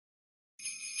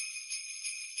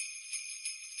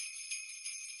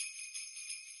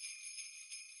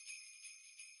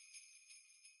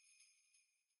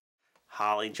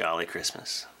Holly Jolly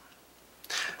Christmas.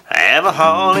 Have a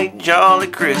holly jolly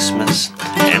Christmas.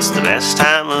 It's the best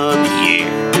time of the year.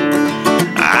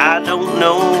 I don't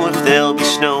know if there'll be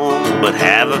snow, but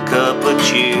have a cup of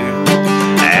cheer.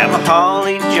 Have a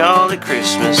holly jolly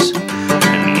Christmas,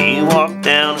 and you walk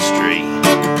down the street.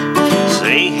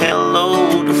 Say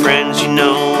hello to friends you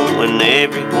know and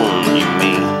everyone you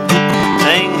meet.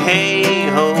 Sing hey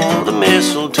ho, the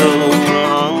mistletoe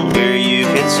along where you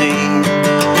can see.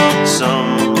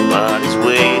 Somebody's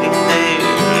waiting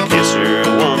there, kiss her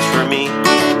once for me.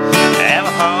 Have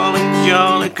a holly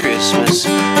jolly Christmas,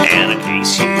 and in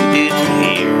case you didn't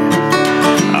hear,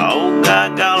 oh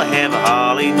God, golly, have a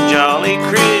holly jolly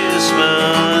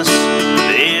Christmas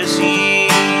this year.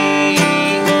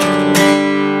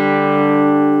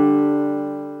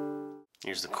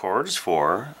 Here's the chords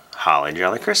for Holly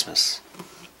Jolly Christmas.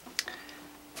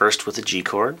 First with the G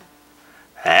chord.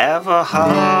 Have a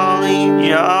holly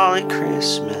jolly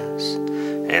Christmas.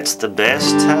 It's the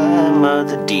best time of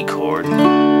the D chord.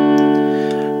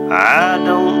 I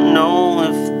don't know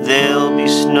if there'll be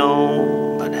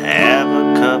snow, but have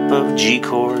a cup of G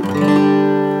chord.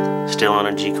 Still on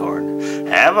a G chord.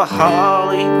 Have a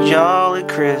holly jolly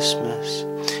Christmas.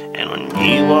 And when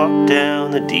you walk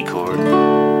down the D chord,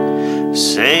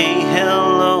 say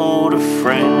hello to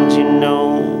friends you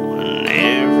know and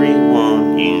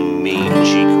everyone you meet.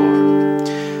 G chord.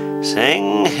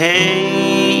 Sing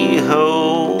hey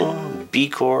ho, B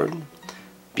chord,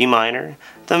 B minor,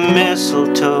 the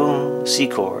mistletoe, C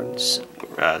chords,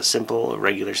 simple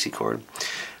regular C chord.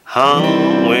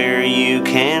 Hung where you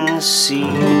can see,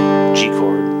 G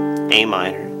chord, A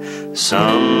minor,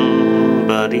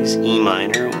 somebody's E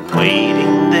minor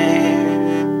waiting there.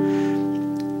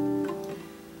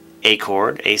 A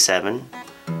chord, A7,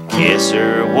 kiss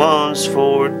her once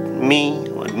for me.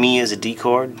 What me is a D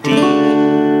chord, D.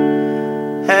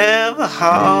 Have a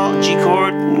G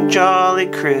chord, jolly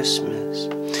Christmas.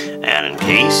 And in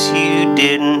case you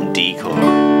didn't, D chord.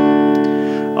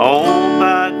 Oh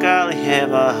by golly,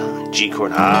 have a G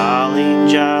chord, holly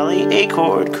jolly, A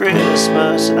chord,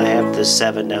 Christmas. And I have the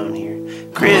 7 down here.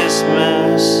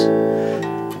 Christmas,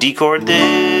 D chord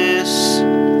this.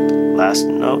 Last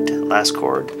note, last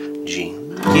chord, G.